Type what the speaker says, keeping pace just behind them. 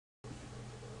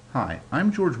Hi,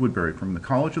 I'm George Woodbury from the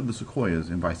College of the Sequoias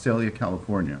in Visalia,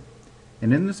 California.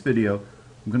 And in this video,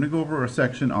 I'm going to go over a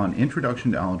section on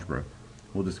Introduction to Algebra.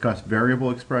 We'll discuss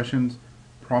variable expressions,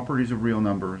 properties of real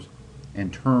numbers,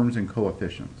 and terms and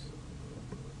coefficients.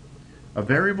 A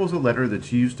variable is a letter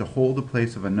that's used to hold the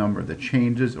place of a number that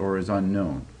changes or is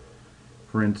unknown.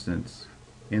 For instance,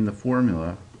 in the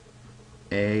formula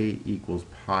a equals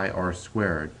pi r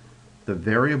squared, the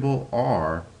variable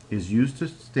r is used to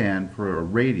stand for a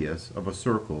radius of a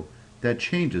circle that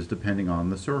changes depending on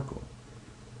the circle.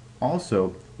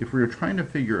 Also, if we are trying to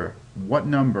figure what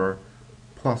number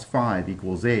plus 5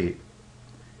 equals 8,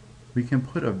 we can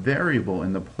put a variable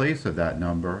in the place of that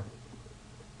number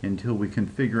until we can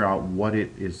figure out what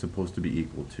it is supposed to be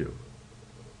equal to.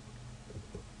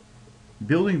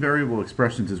 Building variable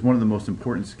expressions is one of the most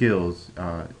important skills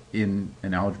in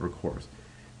an algebra course.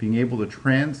 Being able to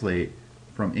translate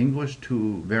from English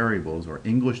to variables or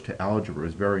English to algebra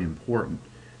is very important.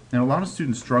 And a lot of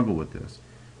students struggle with this.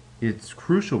 It's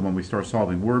crucial when we start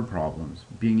solving word problems,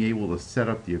 being able to set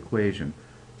up the equation.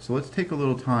 So let's take a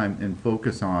little time and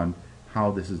focus on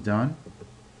how this is done.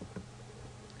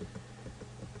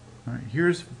 All right,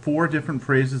 here's 4 different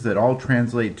phrases that all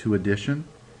translate to addition.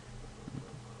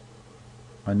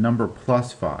 A number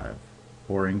plus 5,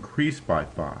 or increased by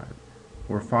 5,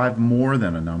 or 5 more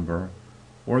than a number,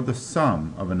 or the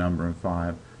sum of a number and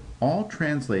 5, all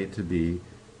translate to be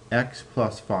x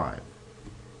plus 5.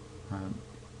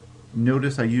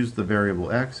 Notice I used the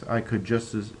variable x. I could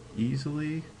just as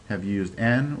easily have used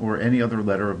n or any other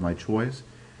letter of my choice.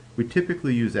 We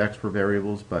typically use x for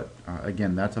variables, but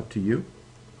again, that's up to you.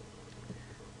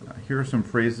 Here are some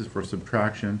phrases for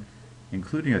subtraction,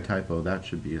 including a typo. That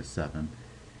should be a 7.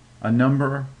 A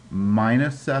number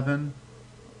minus 7,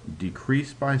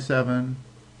 decreased by 7,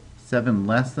 7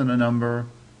 less than a number,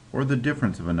 or the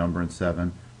difference of a number and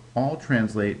 7, all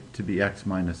translate to be x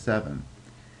minus 7.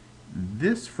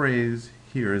 This phrase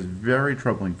here is very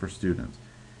troubling for students.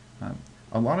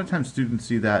 A lot of times students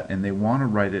see that and they want to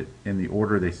write it in the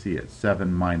order they see it,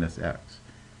 7 minus x.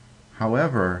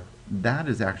 However, that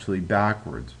is actually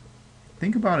backwards.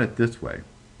 Think about it this way.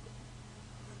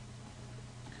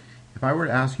 If I were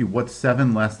to ask you what's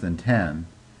 7 less than 10,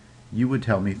 you would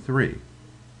tell me 3.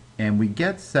 And we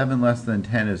get 7 less than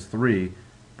 10 is 3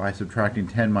 by subtracting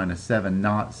 10 minus 7,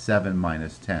 not 7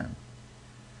 minus 10.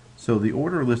 So the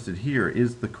order listed here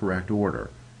is the correct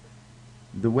order.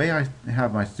 The way I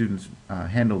have my students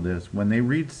handle this, when they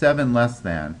read 7 less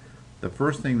than, the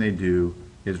first thing they do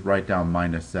is write down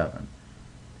minus 7.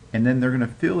 And then they're going to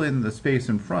fill in the space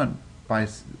in front by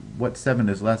what 7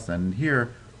 is less than. And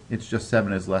here, it's just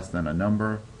 7 is less than a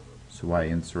number, so I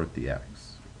insert the x.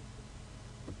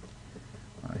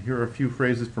 Here are a few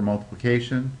phrases for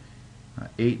multiplication.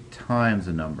 8 times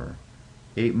a number,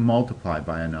 8 multiplied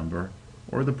by a number,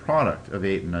 or the product of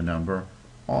 8 and a number,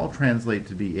 all translate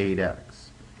to be 8x.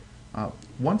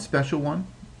 One special one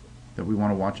that we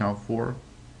want to watch out for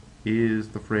is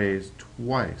the phrase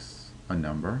twice a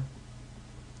number.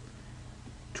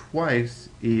 Twice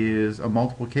is a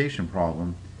multiplication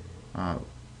problem,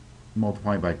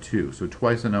 multiplying by 2. So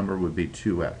twice a number would be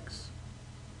 2x.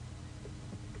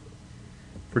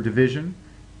 For division,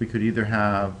 we could either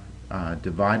have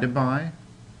divided by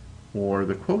or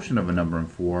the quotient of a number in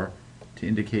 4 to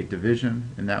indicate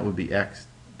division, and that would be x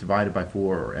divided by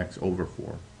 4 or x over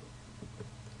 4.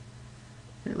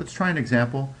 Okay, let's try an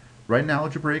example. Write an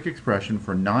algebraic expression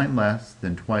for 9 less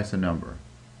than twice a number.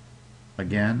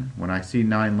 Again, when I see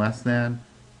 9 less than,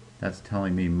 that's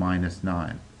telling me minus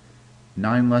 9.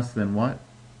 9 less than what?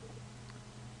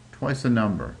 Twice a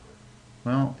number.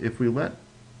 Well, if we let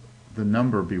the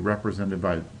number be represented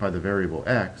by the variable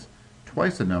x,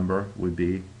 twice a number would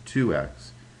be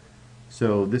 2x.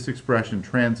 So this expression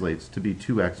translates to be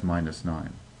 2x minus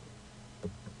 9.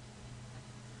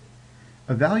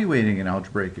 Evaluating an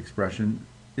algebraic expression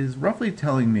is roughly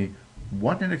telling me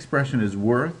what an expression is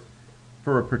worth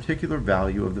for a particular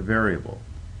value of the variable.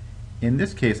 In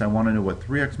this case, I want to know what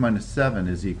 3x minus 7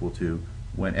 is equal to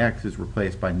when x is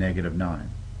replaced by negative 9.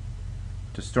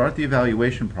 To start the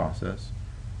evaluation process,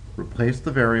 replace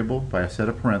the variable by a set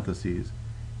of parentheses,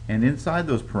 and inside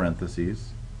those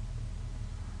parentheses,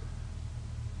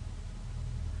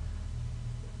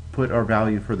 put our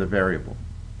value for the variable.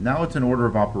 Now it's an order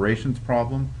of operations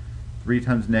problem. 3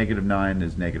 times negative 9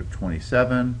 is negative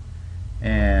 27,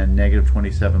 and negative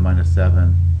 27 minus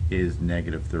 7 is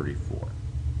negative 34.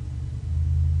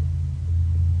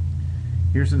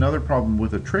 Here's another problem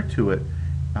with a trick to it.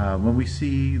 When we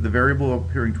see the variable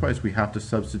appearing twice, we have to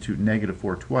substitute negative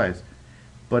 4 twice,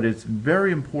 but it's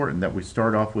very important that we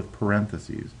start off with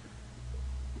parentheses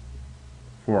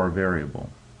for our variable.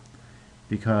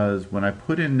 because when I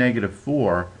put in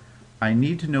 -4, I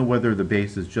need to know whether the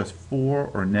base is just 4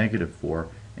 or -4,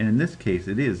 and in this case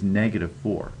it is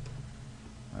 -4.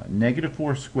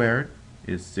 -4 squared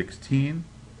is 16.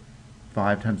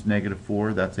 5 times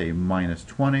 -4, that's a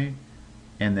 -20,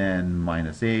 and then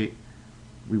 -8.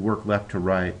 We work left to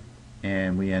right,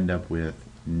 and we end up with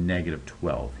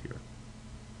 -12 here.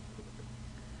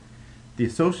 The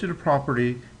associative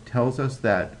property tells us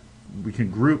that we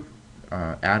can group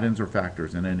add-ins or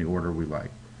factors in any order we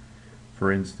like.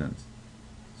 For instance,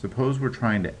 suppose we're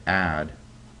trying to add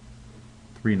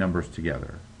three numbers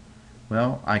together.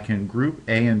 Well, I can group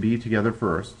A and B together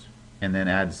first, and then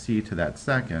add C to that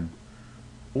second,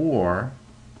 or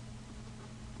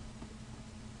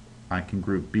I can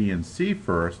group B and C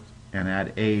first and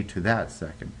add A to that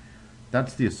second.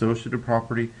 That's the associative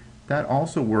property. That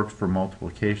also works for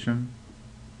multiplication.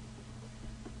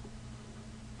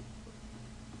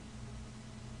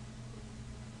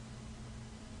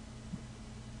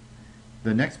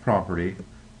 The next property,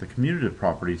 the commutative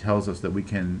property, tells us that we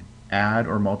can add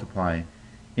or multiply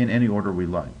in any order we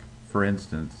like. For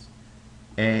instance,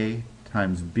 A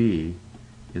times B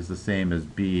is the same as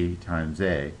B times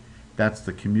A. That's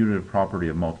the commutative property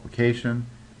of multiplication,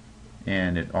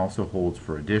 and it also holds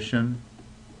for addition.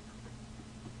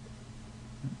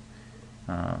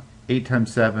 8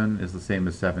 times 7 is the same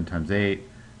as 7 times 8.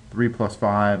 3 plus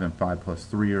 5 and 5 plus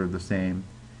 3 are the same.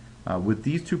 With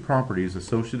these two properties,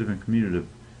 associative and commutative,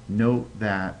 note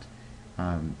that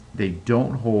they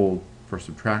don't hold for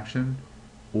subtraction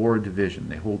or division.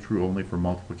 They hold true only for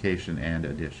multiplication and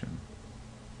addition.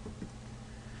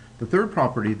 The third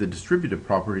property, the distributive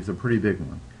property, is a pretty big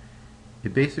one.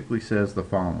 It basically says the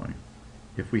following.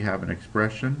 If we have an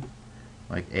expression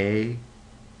like A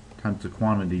times the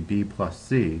quantity B plus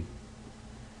C,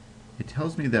 it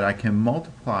tells me that I can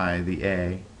multiply the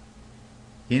A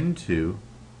into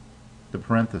the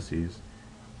parentheses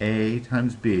A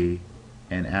times B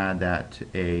and add that to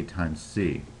A times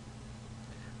C.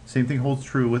 Same thing holds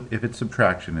true if it's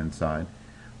subtraction inside.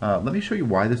 Let me show you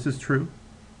why this is true.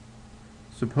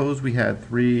 Suppose we had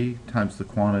 3 times the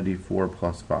quantity 4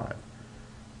 plus 5.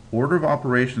 Order of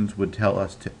operations would tell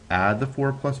us to add the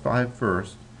 4 plus 5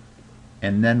 first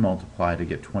and then multiply to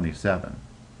get 27.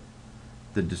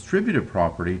 The distributive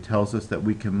property tells us that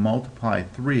we can multiply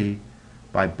 3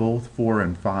 by both 4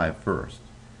 and 5 first.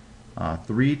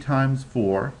 3 times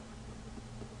 4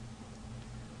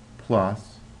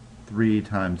 plus 3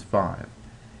 times 5.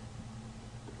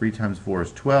 3 times 4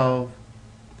 is 12,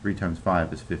 3 times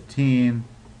 5 is 15,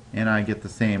 and I get the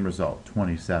same result,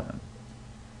 27.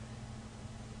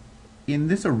 In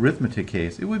this arithmetic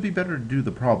case, it would be better to do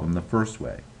the problem the first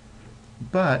way.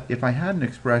 But if I had an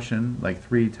expression like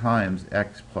 3 times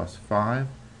x plus 5,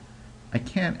 I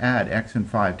can't add x and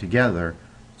 5 together,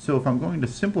 so if I'm going to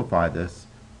simplify this,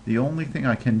 the only thing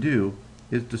I can do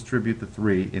is distribute the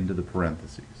 3 into the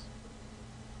parentheses.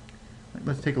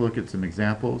 Let's take a look at some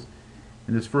examples.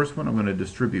 In this first one, I'm going to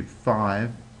distribute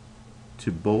 5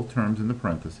 to both terms in the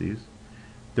parentheses.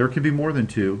 There can be more than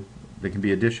 2. They can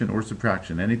be addition or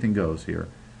subtraction. Anything goes here.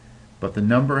 But the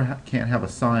number can't have a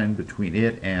sign between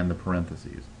it and the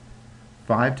parentheses.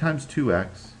 5 times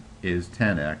 2x is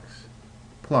 10x,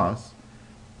 plus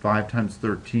 5 times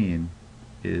 13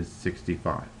 is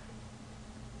 65.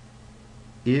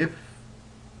 If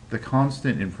the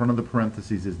constant in front of the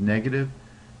parentheses is negative,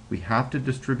 we have to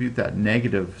distribute that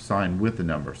negative sign with the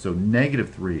number. So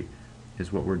 -3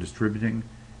 is what we're distributing.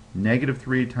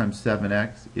 -3 times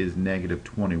 7x is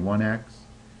 -21x.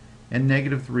 And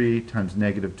 -3 times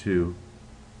 -2,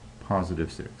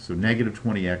 positive 6. So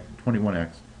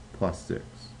 -21x plus 6.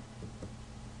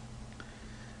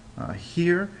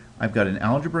 Here I've got an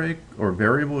algebraic or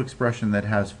variable expression that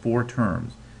has 4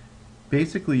 terms.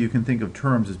 Basically, you can think of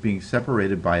terms as being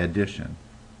separated by addition,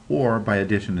 or by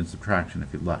addition and subtraction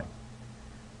if you'd like.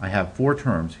 I have 4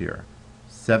 terms here: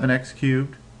 7x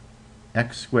cubed,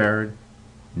 x squared,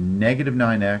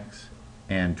 -9x,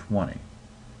 and 20.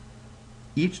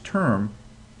 Each term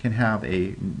can have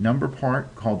a number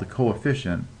part called the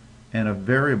coefficient and a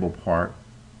variable part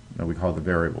that we call the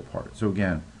variable part. So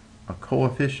again, a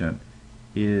coefficient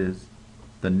is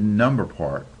the number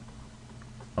part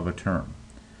of a term.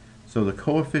 So the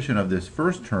coefficient of this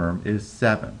first term is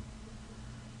 7.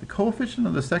 The coefficient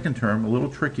of the second term, a little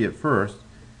tricky at first.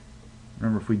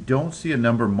 Remember, if we don't see a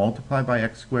number multiplied by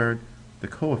x squared, the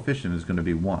coefficient is going to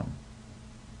be 1.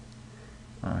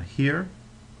 Here,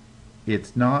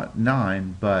 it's not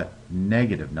 9, but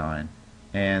 -9,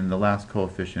 and the last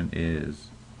coefficient is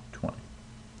 20.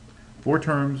 4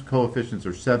 terms, coefficients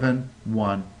are 7,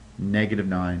 1,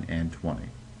 -9, and 20.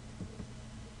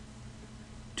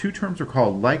 Two terms are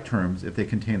called like terms if they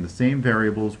contain the same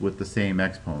variables with the same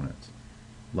exponents,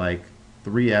 like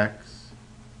 3x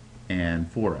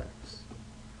and 4x,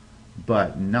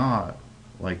 but not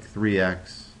like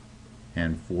 3x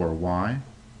and 4y,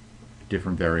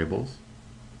 different variables,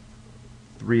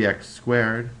 3x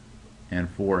squared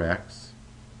and 4x,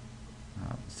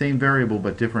 same variable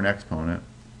but different exponent,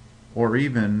 or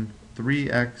even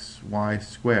 3xy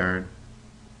squared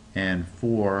and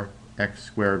 4x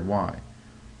squared y.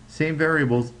 Same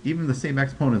variables, even the same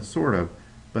exponents sort of,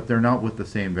 but they're not with the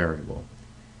same variable.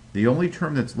 The only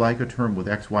term that's like a term with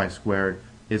xy squared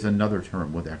is another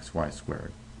term with xy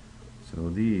squared. So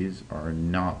these are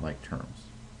not like terms.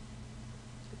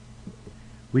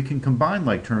 We can combine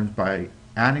like terms by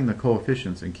adding the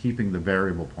coefficients and keeping the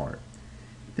variable part.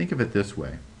 Think of it this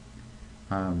way.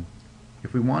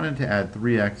 If we wanted to add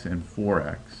 3x and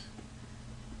 4x,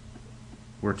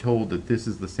 we're told that this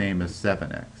is the same as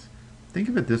 7x. Think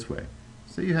of it this way.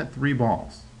 Say you had 3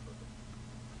 balls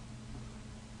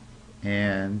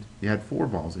and you had 4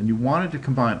 balls and you wanted to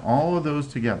combine all of those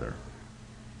together.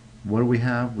 What do we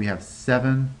have? We have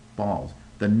 7 balls.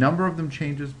 The number of them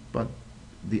changes, but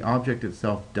the object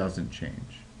itself doesn't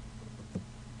change. A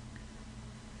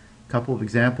couple of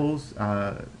examples.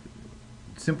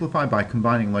 Simplify by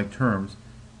combining like terms.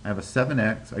 I have a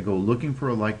 7x. I go looking for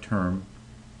a like term,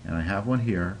 and I have one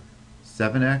here.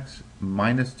 7x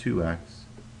minus 2x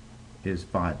is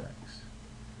 5x.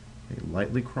 Okay,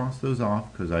 lightly cross those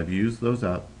off because I've used those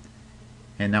up.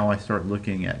 And now I start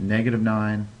looking at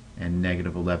 -9 and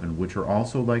 -11, which are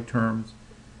also like terms,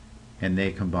 and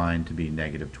they combine to be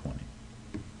 -20.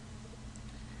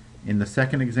 In the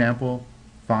second example,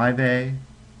 5a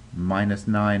minus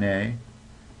 9a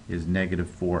is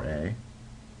 -4a.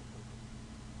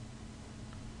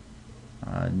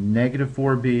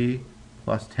 -4b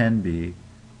plus 10b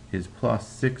is plus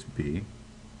 6b.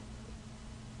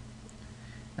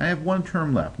 And I have one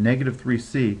term left,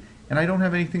 -3c, and I don't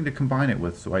have anything to combine it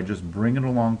with, so I just bring it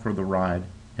along for the ride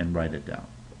and write it down.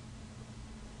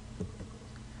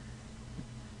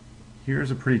 Here's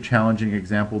a pretty challenging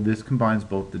example. This combines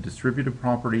both the distributive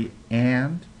property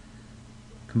and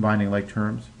combining like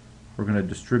terms. We're going to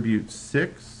distribute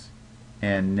 6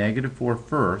 and -4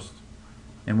 first,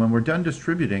 and when we're done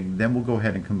distributing, then we'll go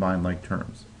ahead and combine like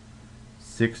terms.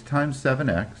 6 times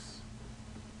 7x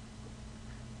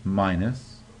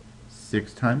minus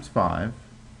 6 times 5.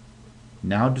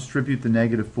 Now distribute the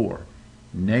 -4.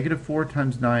 -4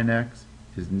 times 9x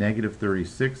is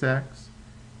 -36x,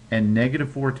 and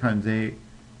 -4 times 8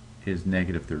 is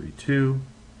 -32.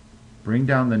 Bring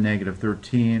down the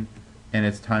 -13, and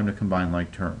it's time to combine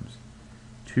like terms.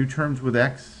 Two terms with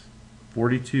x,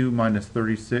 42 minus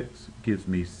 36 gives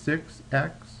me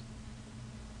 6x.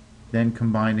 Then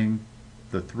combining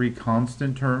the 3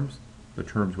 constant terms, the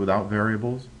terms without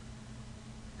variables,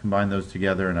 combine those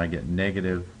together and I get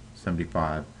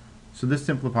 -75. So this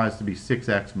simplifies to be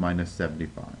 6x minus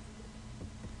 75.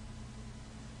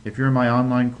 If you're in my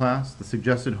online class, the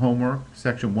suggested homework,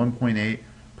 section 1.8,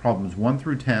 problems 1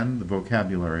 through 10, the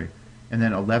vocabulary, and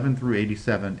then 11 through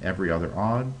 87, every other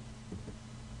odd.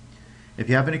 If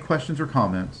you have any questions or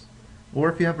comments, or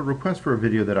if you have a request for a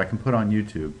video that I can put on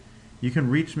YouTube, you can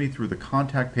reach me through the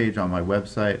contact page on my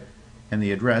website, and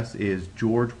the address is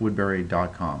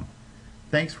georgewoodbury.com.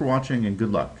 Thanks for watching and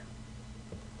good luck.